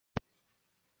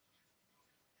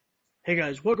Hey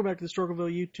guys, welcome back to the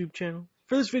Storkville YouTube channel.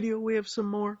 For this video, we have some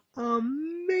more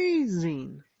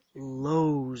amazing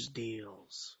Lowe's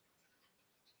deals.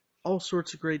 All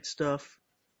sorts of great stuff.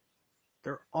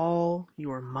 They're all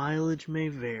your mileage may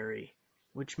vary,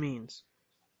 which means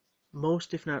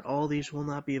most, if not all, these will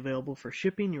not be available for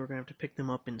shipping. You're going to have to pick them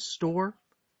up in store.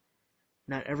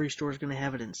 Not every store is going to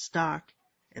have it in stock,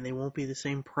 and they won't be the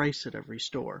same price at every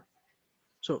store.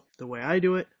 So the way I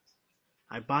do it,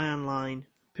 I buy online,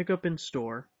 pick up in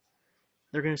store.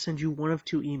 They're going to send you one of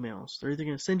two emails. They're either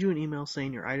going to send you an email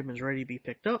saying your item is ready to be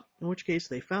picked up, in which case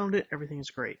they found it,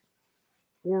 everything's great.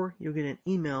 Or you'll get an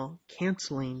email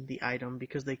canceling the item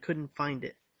because they couldn't find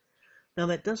it. Now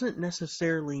that doesn't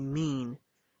necessarily mean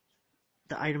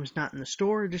the item's not in the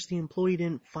store, just the employee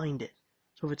didn't find it.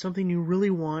 So if it's something you really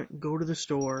want, go to the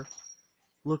store,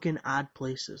 look in odd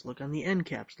places, look on the end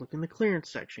caps, look in the clearance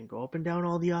section, go up and down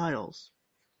all the aisles.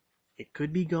 It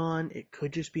could be gone, it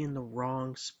could just be in the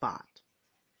wrong spot.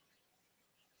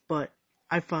 But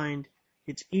I find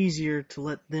it's easier to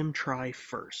let them try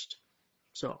first.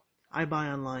 So I buy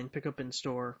online, pick up in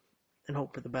store, and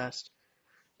hope for the best.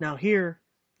 Now here,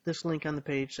 this link on the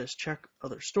page says check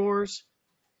other stores,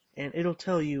 and it'll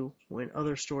tell you when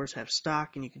other stores have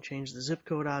stock, and you can change the zip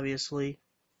code, obviously.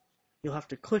 You'll have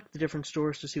to click the different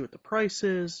stores to see what the price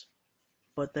is,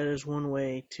 but that is one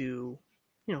way to,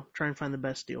 try and find the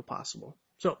best deal possible.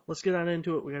 So let's get on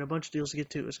into it. We got a bunch of deals to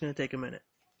get to. It's going to take a minute.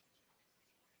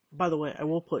 By the way, I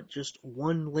will put just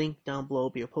one link down below. It'll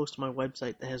be a post on my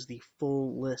website that has the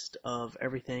full list of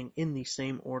everything in the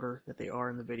same order that they are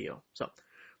in the video. So,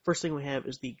 first thing we have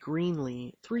is the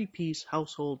Greenlee 3-piece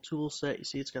household tool set. You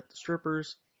see it's got the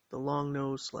strippers, the long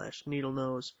nose / needle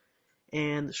nose,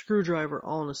 and the screwdriver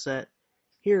all in a set.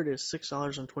 Here it is,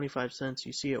 $6.25.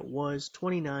 You see it was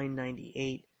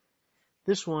 $29.98.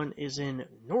 This one is in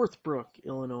Northbrook,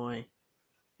 Illinois.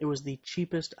 It was the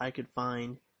cheapest I could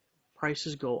find.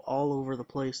 Prices go all over the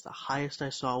place. The highest I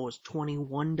saw was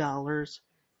 $21.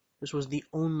 This was the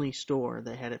only store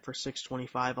that had it for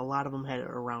 $6.25. A lot of them had it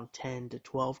around $10 to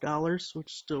 $12,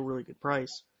 which is still a really good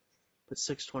price. But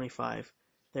 $6.25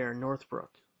 there in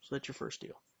Northbrook. So that's your first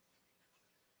deal.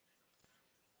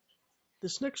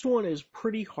 This next one is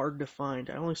pretty hard to find.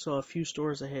 I only saw a few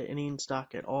stores that had any in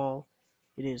stock at all.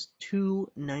 It is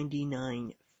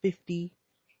 $299.50.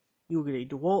 You'll get a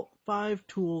DeWalt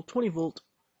 5-tool 20-volt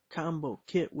combo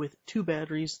kit with 2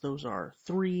 batteries. Those are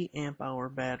 3 amp-hour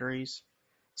batteries.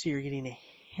 So you're getting a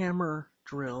hammer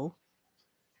drill,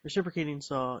 reciprocating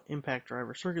saw, impact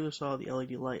driver, circular saw, the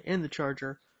LED light, and the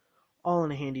charger, all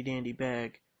in a handy-dandy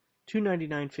bag.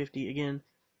 $299.50. Again,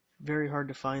 very hard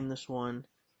to find this one.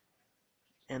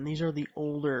 And these are the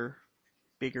older,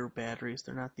 bigger batteries.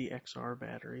 They're not the XR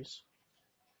batteries.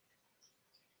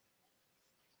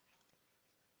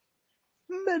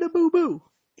 Metaboo-boo!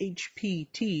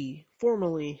 HPT,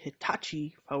 formerly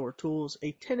Hitachi Power Tools,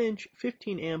 a 10-inch,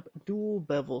 15-amp, dual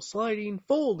bevel sliding,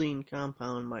 folding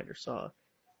compound miter saw.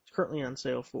 It's currently on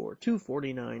sale for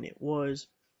 $249. It was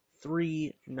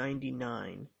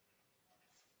 $399.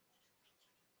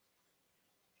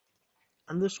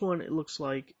 On this one, it looks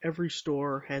like every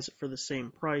store has it for the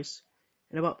same price,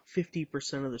 and about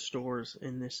 50% of the stores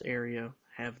in this area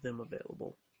have them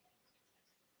available.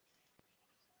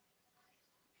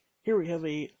 Here we have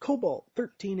a Cobalt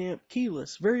 13-amp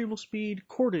keyless variable speed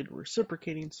corded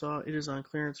reciprocating saw. It is on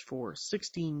clearance for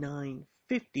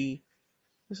 $69.50.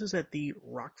 This is at the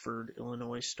Rockford,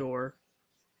 Illinois store.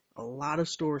 A lot of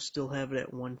stores still have it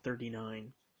at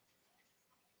 $139.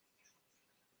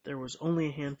 There was only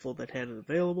a handful that had it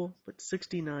available, but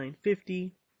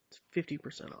 $69.50, it's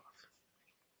 50% off.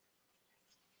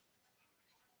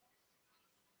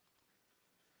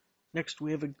 Next,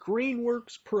 we have a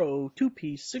Grainworks Pro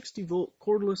 2-piece 60-volt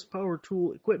cordless power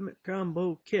tool equipment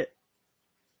combo kit.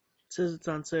 It says it's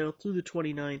on sale through the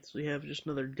 29th, so you have just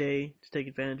another day to take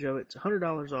advantage of it. It's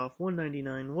 $100 off,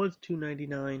 $199, was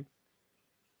 $299.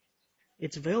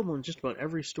 It's available in just about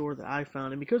every store that I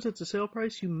found, and because it's a sale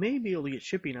price, you may be able to get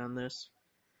shipping on this.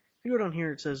 If you go down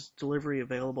here, it says delivery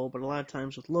available, but a lot of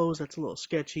times with Lowe's, that's a little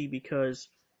sketchy because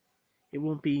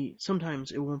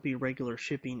sometimes it won't be regular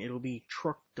shipping, it'll be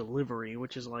truck delivery,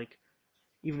 which is like,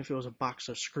 even if it was a box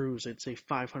of screws, it's a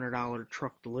 $500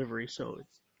 truck delivery, so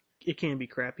it can be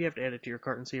crap. You have to add it to your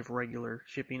cart and see if regular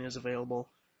shipping is available.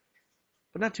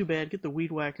 But not too bad. Get the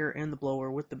weed whacker and the blower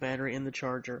with the battery and the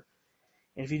charger.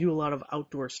 And if you do a lot of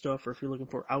outdoor stuff, or if you're looking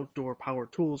for outdoor power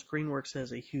tools, Grainworks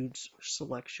has a huge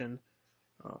selection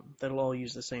that'll all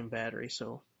use the same battery,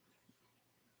 so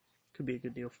could be a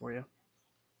good deal for you.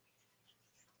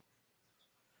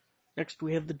 Next,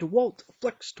 we have the DeWalt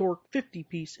Flex Torque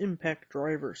 50-piece impact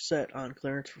driver set on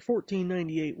clearance for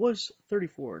 $14.98, was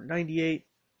 $34.98.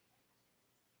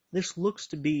 This looks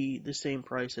to be the same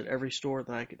price at every store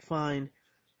that I could find.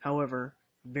 However,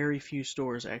 very few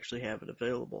stores actually have it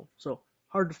available. So,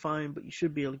 hard to find, but you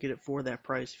should be able to get it for that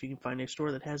price if you can find a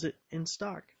store that has it in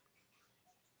stock.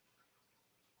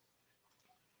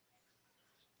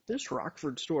 This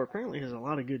Rockford store apparently has a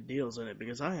lot of good deals in it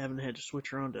because I haven't had to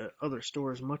switch around to other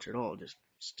stores much at all. Just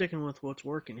sticking with what's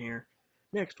working here.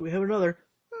 Next, we have another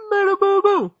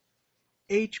Metaboo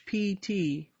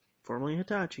HPT, formerly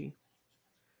Hitachi,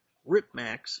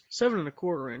 Ripmax 7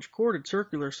 1/4 inch corded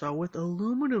circular saw with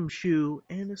aluminum shoe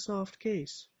and a soft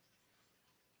case.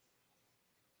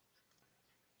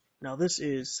 Now this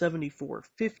is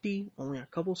 $74.50. Only a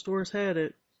couple stores had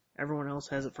it. Everyone else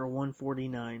has it for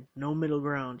 $149. No middle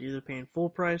ground. You're either paying full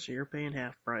price or you're paying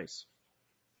half price.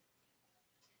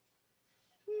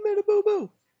 Metaboo.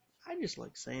 I just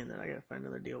like saying that. I gotta find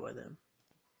another deal by them.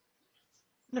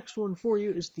 Next one for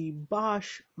you is the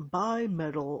Bosch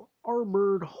Bimetal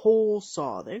Armored Hole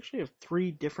Saw. They actually have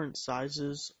 3 different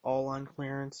sizes, all on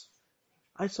clearance.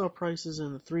 I saw prices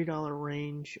in the $3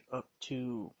 range up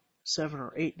to $7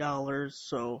 or $8,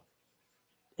 so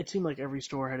it seemed like every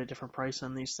store had a different price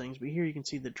on these things. But here you can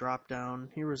see the drop down.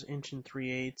 Here was 1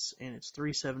 3/8, and it's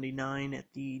 $3.79 at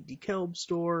the DeKalb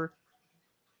store.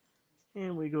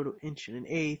 And we go to 1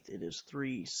 1/8, it is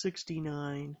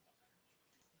 $3.69.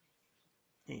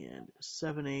 And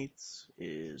 7/8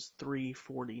 is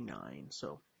 $3.49.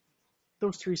 So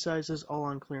those 3 sizes all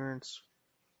on clearance.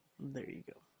 There you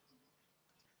go.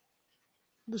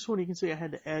 This one you can see I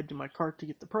had to add to my cart to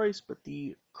get the price, but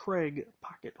the Craig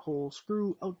Pocket Hole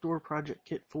Screw Outdoor Project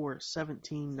Kit for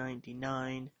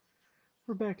 $17.99.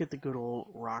 We're back at the good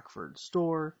old Rockford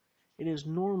store. It is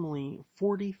normally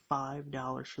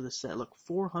 $45 for the set. Look,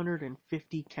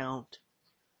 450 count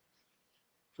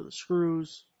for the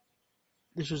screws.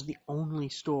 This was the only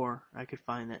store I could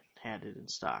find that had it in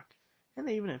stock. And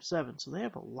they even have 7, so they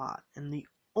have a lot. And the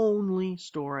only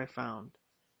store I found.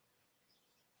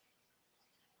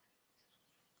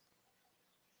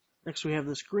 Next we have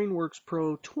this Greenworks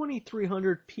Pro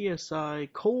 2300 PSI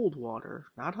cold water,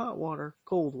 not hot water,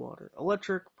 cold water,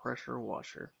 electric pressure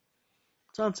washer.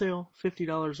 It's on sale,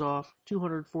 $50 off,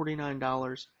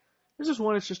 $249. This is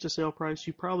one, it's just a sale price.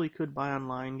 You probably could buy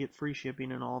online, get free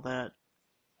shipping and all that,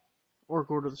 or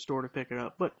go to the store to pick it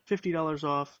up. But $50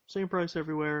 off, same price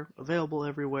everywhere, available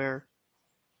everywhere.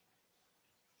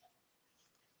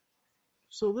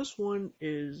 So this one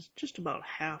is just about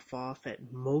half off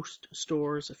at most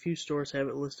stores. A few stores have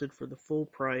it listed for the full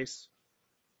price.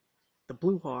 The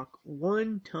Blue Hawk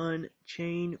 1-ton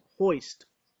chain hoist.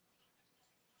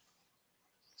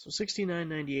 So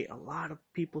 $69.98. A lot of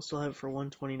people still have it for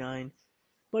 $129.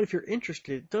 But if you're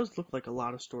interested, it does look like a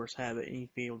lot of stores have it and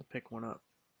you'd be able to pick one up.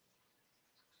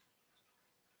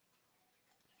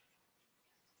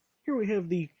 Here we have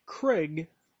the Craig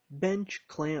bench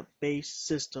clamp base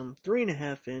system,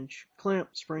 3.5 inch clamp,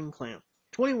 spring clamp,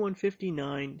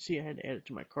 $21.59. See, I had to add it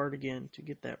to my cart again to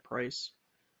get that price.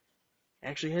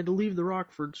 Actually had to leave the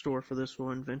Rockford store for this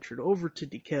one, ventured over to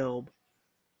DeKalb.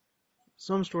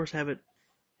 Some stores have it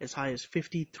as high as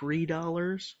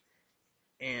 $53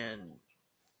 and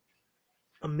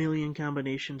a million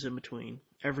combinations in between.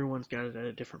 Everyone's got it at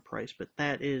a different price, but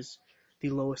that is the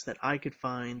lowest that I could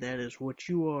find. That is what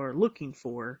you are looking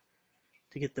for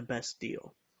to get the best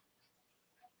deal.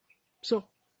 So,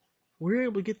 we were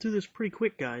able to get through this pretty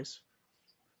quick, guys.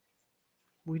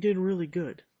 We did really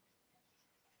good.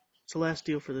 It's the last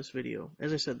deal for this video.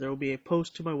 As I said, there will be a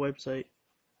post to my website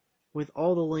with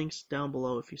all the links down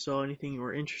below if you saw anything you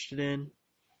were interested in.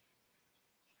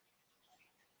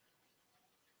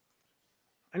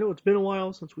 I know it's been a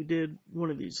while since we did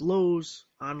one of these Lowe's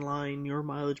online, your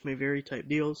mileage may vary type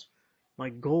deals. My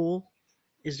goal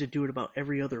is to do it about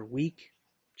every other week.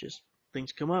 Just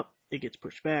things come up, it gets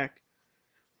pushed back.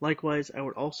 Likewise, I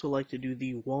would also like to do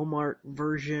the Walmart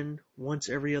version once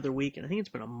every other week, and I think it's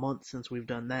been a month since we've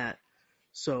done that.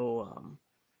 So,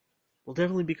 we'll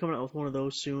definitely be coming out with one of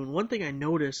those soon. One thing I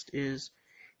noticed is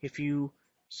if you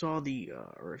saw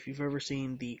or if you've ever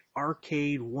seen the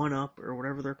arcade 1-up, or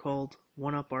whatever they're called,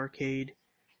 1-up arcade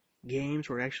games,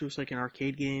 where it actually looks like an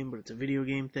arcade game, but it's a video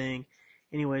game thing.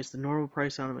 Anyways, the normal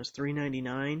price on them is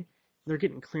 $3.99. They're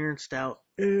getting clearanced out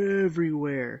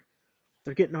everywhere.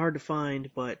 They're getting hard to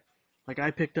find, but like I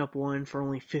picked up one for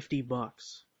only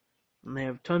 $50. And they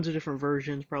have tons of different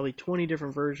versions, probably 20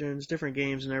 different versions, different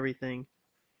games and everything.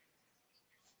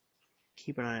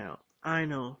 Keep an eye out. I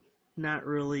know, not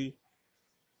really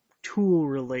tool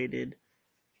related,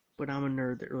 but I'm a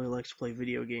nerd that really likes to play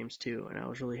video games too, and I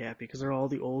was really happy because they're all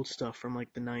the old stuff from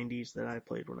like the 90s that I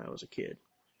played when I was a kid.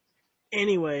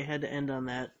 Anyway, had to end on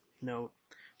that note.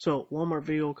 So, Walmart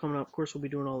video coming up. Of course, we'll be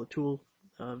doing all the tool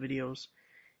videos,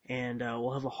 and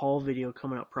we'll have a haul video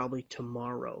coming up probably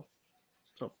tomorrow.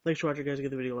 So, thanks for watching, guys. Give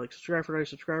the video a like, subscribe for a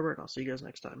subscriber, and I'll see you guys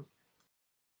next time.